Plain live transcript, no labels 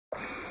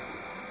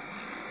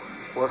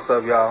What's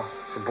up, y'all?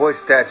 It's your boy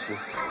Statue.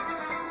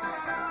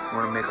 I'm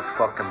gonna make a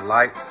fucking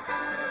light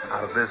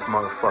out of this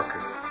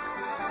motherfucker.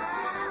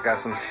 Got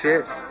some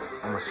shit.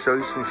 I'm gonna show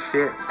you some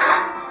shit.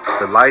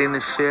 The lighting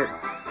is shit,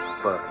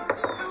 but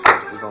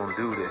we're gonna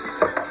do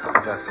this.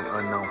 I got some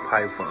unknown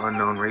pipe for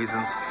unknown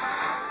reasons.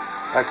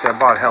 Actually, I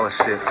bought hella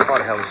shit.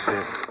 Alright,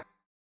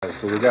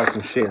 so we got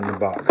some shit in the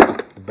box,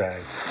 the bag.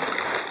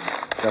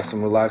 Got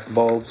some relax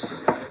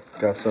bulbs.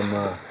 Got some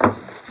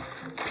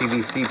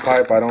PVC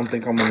pipe I don't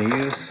think I'm gonna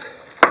use.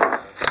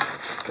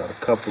 Got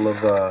a couple of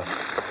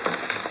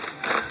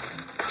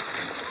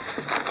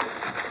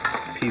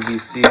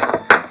PVC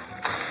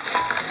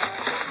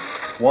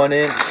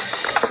 1-inch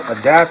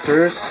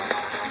adapters.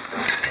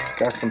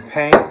 Got some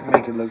paint,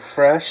 make it look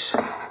fresh.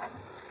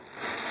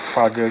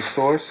 Project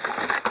Source.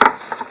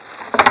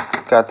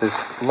 Got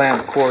this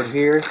lamp cord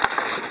here.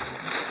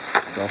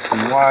 Got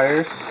some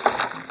wires.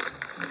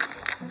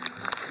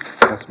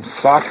 Got some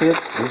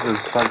sockets.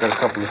 I got a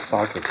couple of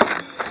sockets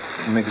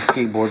to make a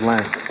skateboard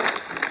lamp.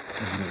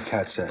 You can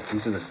catch that.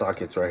 These are the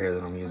sockets right here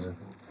that I'm using.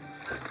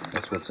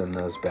 That's what's in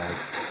those bags.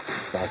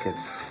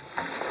 Sockets.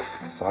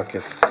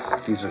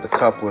 These are the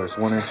couplers,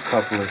 1-inch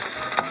couplers.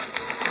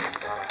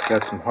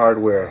 Got some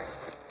hardware,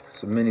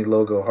 some mini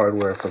logo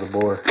hardware for the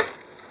board.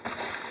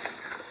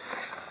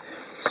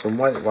 Some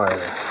white wire,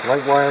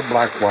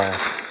 black wire.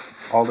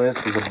 All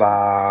this was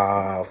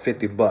about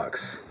 50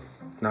 bucks,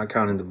 not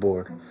counting the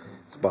board.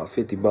 It's about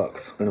 50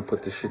 bucks. I'm gonna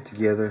put this shit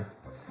together,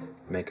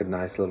 make a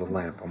nice little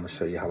lamp. I'm gonna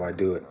show you how I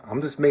do it.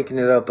 I'm just making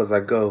it up as I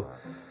go.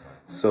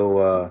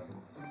 So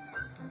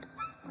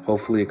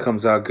hopefully it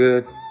comes out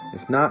good.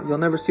 If not, you'll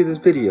never see this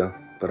video.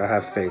 But I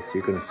have faith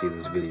you're gonna see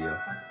this video.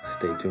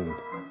 Stay tuned.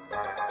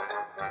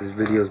 This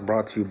video is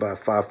brought to you by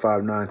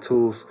 559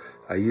 Tools.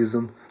 I use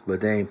them,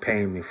 but they ain't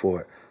paying me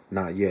for it.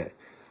 Not yet.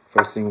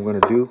 First thing we're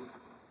gonna do,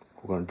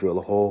 we're gonna drill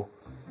a hole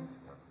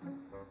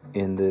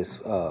in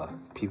this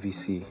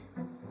PVC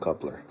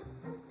coupler.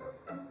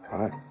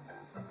 Alright.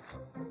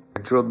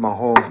 I drilled my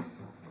hole.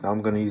 Now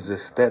I'm gonna use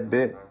this step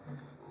bit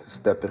to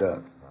step it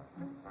up.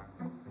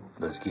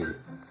 Let's get it.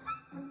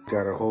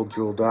 Got our hole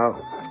drilled out,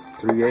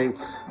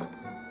 3/8.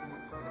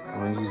 I'm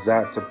gonna use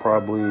that to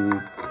probably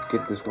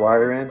get this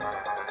wire in.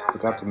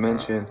 Forgot to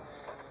mention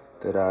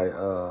that I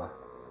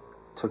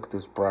took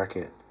this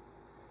bracket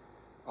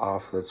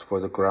off that's for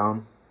the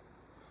ground.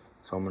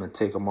 So I'm gonna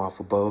take them off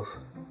of both.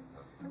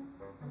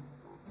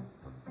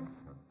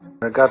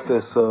 I got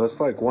this, it's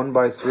like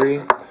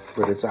 1x3,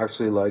 but it's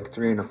actually like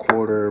 3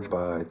 1/4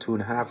 by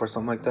 2.5 or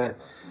something like that.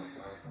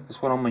 This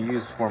one I'm gonna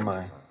use for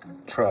my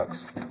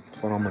trucks.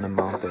 That's what I'm gonna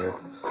mount there.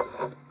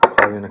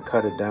 Probably gonna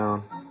cut it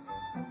down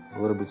a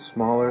little bit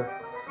smaller,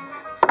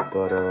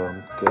 but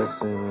I'm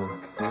guessing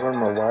I'm running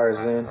my wires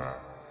in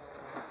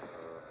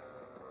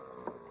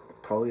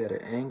probably at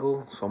an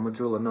angle. So I'm gonna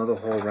drill another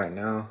hole right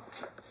now.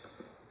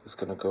 It's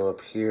gonna go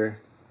up here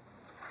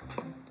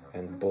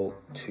and bolt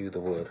to the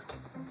wood.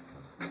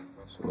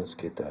 So let's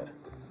get that.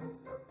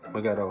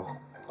 We got a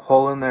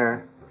hole in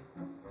there.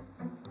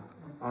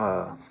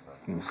 Let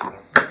me see.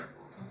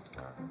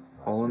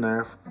 Hole in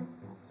there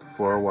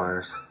for our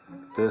wires.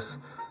 This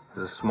is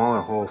a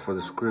smaller hole for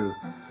the screw,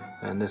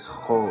 and this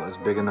hole is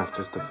big enough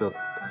just to fit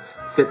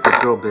the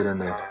drill bit in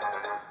there.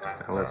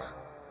 Now let's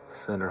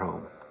send her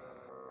home.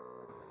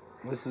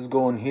 This is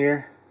going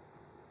here.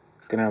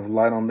 It's gonna have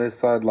light on this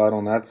side, light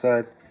on that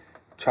side.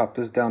 Chop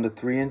this down to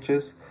 3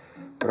 inches,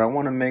 but I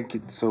want to make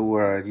it so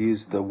where I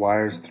use the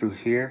wires through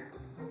here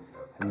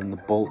and then the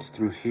bolts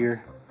through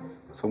here.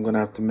 So I'm gonna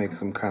have to make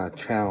some kind of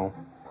channel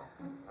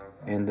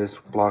in this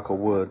block of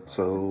wood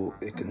so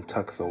it can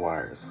tuck the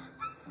wires.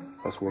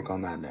 Let's work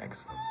on that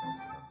next.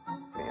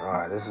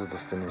 Alright, this is the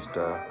finished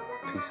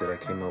piece that I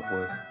came up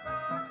with.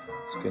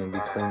 It's gonna be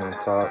plain on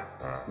top,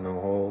 no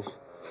holes,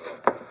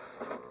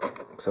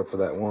 except for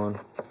that one.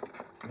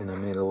 And I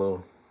made a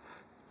little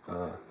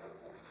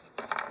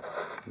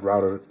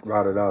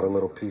routed out a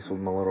little piece with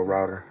my little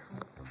router.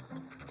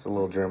 It's a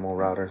little Dremel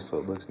router, so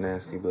it looks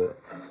nasty, but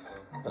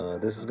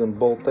this is gonna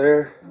bolt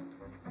there,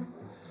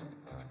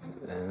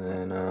 and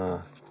then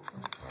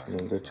you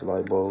know, get your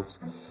light bulbs.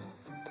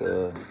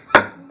 The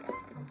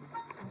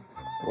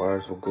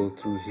wires will go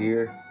through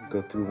here,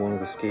 go through one of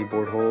the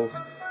skateboard holes,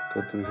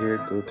 go through here,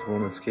 go through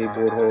one of the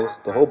skateboard holes.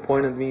 The whole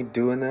point of me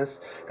doing this,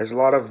 there's a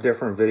lot of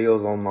different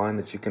videos online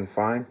that you can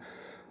find,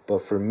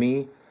 but for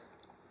me,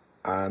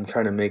 I'm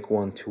trying to make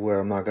one to where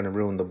I'm not going to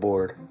ruin the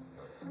board.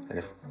 And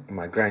if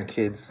my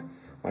grandkids,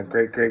 my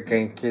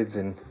great-great-grandkids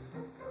in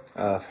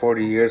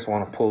 40 years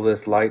want to pull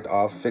this light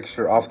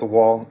fixture off the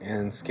wall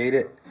and skate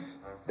it,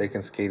 they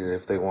can skate it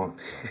if they want.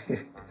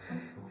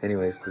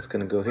 Anyways, this is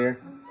going to go here.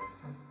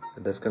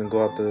 That's going to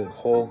go out the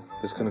hole.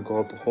 This is going to go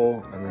out the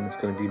hole, and then it's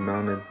going to be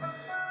mounted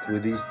through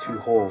these 2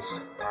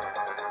 holes.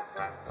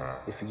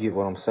 If you get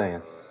what I'm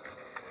saying.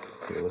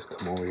 Here, let's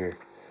come over here.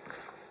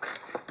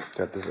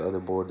 Got this other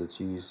board that's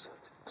used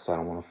because I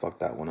don't want to fuck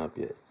that one up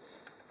yet.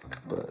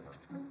 But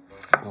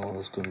all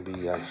this is going to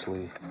be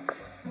actually.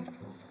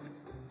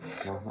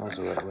 No, that was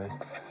the right way.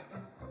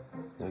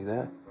 Like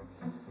that.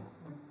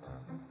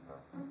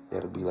 Yeah,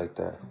 it'll be like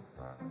that.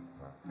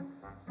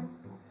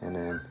 And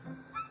then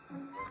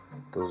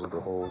those are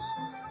the holes.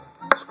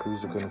 The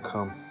screws are gonna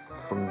come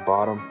from the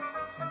bottom,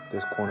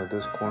 this corner,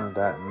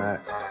 that, and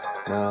that.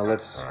 Now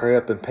let's hurry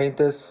up and paint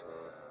this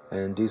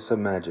and do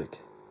some magic.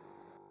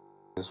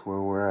 This is where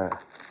we're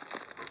at.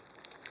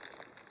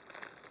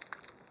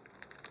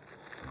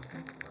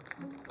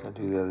 I'll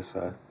do the other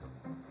side.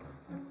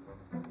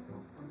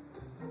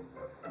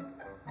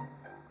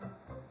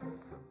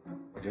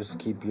 Just to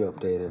keep you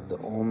updated, the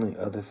only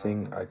other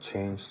thing I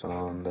changed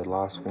on the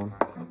last one,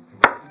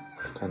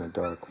 kind of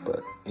dark,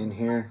 but in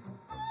here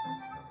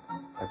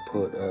I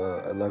put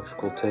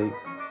electrical tape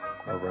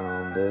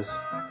around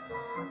this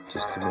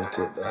just to make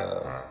it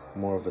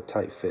more of a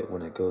tight fit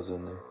when it goes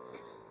in there.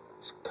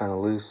 It's kind of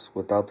loose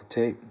without the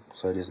tape,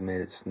 so I just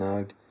made it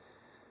snug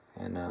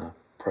and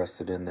pressed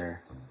it in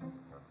there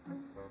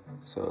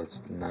so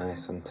it's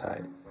nice and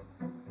tight.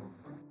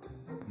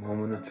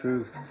 Moment of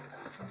truth.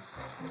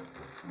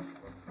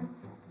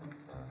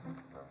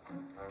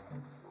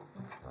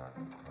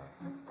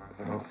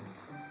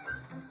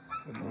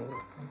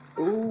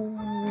 Ooh.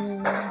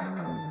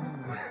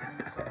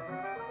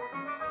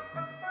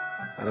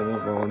 I don't know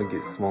if I want to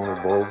get smaller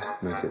bulbs,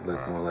 make it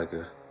look more like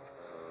a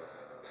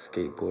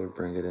skateboard,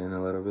 bring it in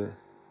a little bit.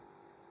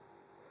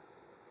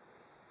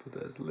 But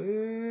that's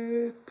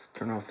lit. Let's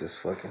turn off this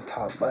fucking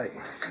top light.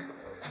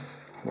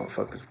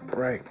 Motherfucker's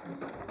bright.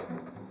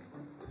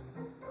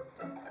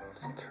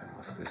 Let's turn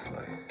off this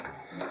light.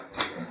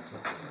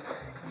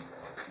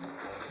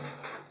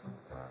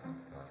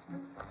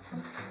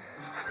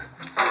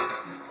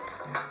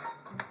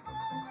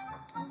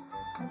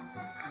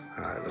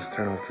 Alright, let's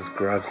turn off this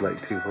garage light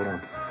too. Hold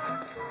on.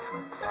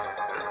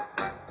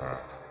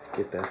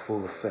 Get that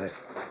full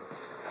effect.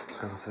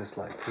 Turn off this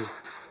light too.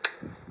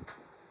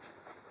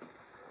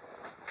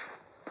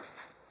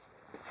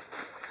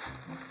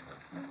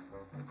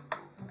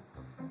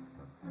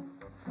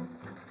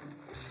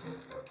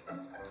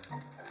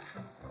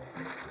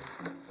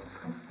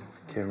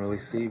 Can't really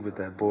see, but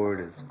that board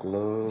is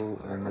glow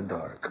in the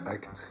dark. I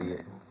can see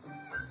it.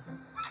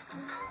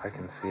 I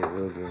can see it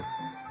real good.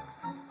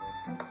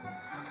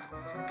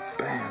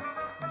 Bam.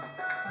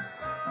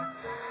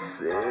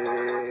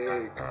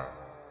 Sick.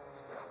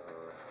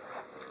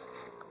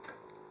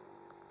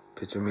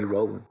 Picture me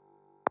rolling.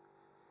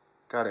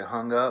 Got it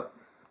hung up.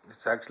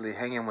 It's actually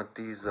hanging with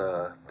these,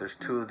 there's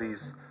two of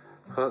these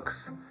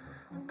hooks.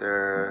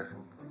 They're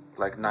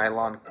like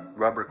nylon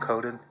rubber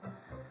coated.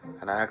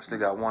 And I actually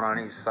got one on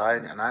each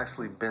side, and I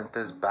actually bent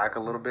this back a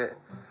little bit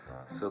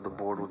so the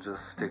board will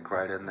just stick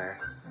right in there.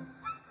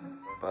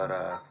 But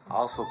I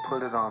also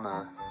put it on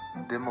a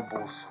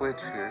dimmable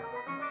switch here.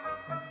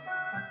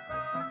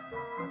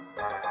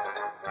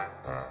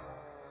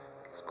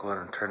 Let's go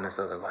ahead and turn this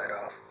other light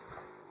off.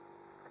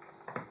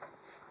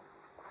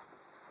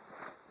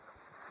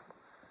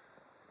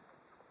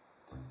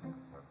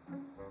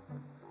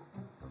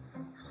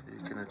 So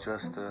you can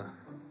adjust the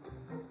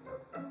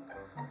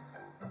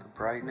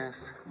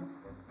brightness,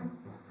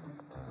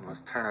 and let's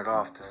turn it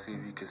off to see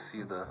if you can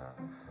see the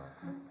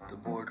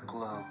board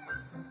glow.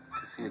 You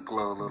can see it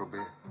glow a little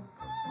bit.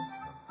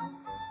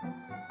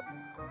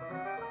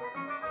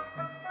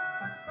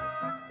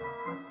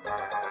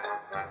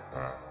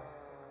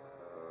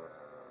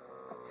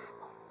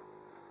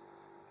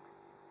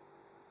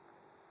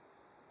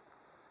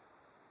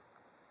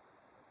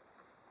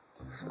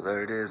 So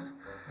there it is.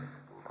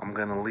 I'm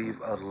gonna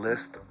leave a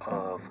list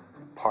of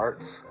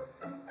parts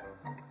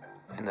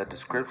in the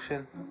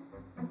description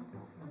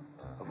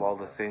of all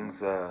the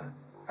things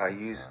I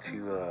used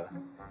to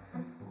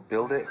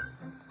build it.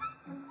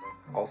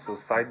 Also,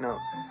 side note,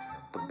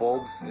 the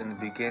bulbs in the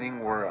beginning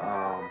were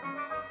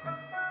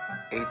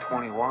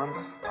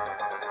A21s.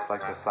 It's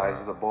like the size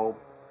of the bulb.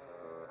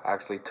 I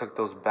actually took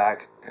those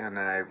back and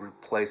I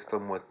replaced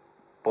them with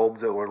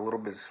bulbs that were a little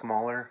bit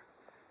smaller,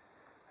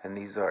 and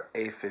these are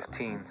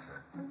A15s.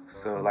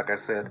 So like I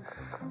said,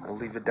 I'll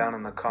leave it down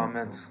in the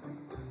comments,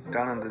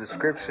 down in the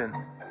description.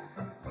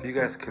 You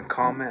guys can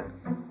comment,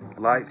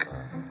 like,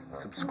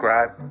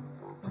 subscribe,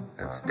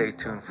 and stay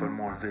tuned for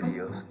more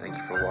videos. Thank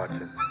you for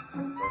watching.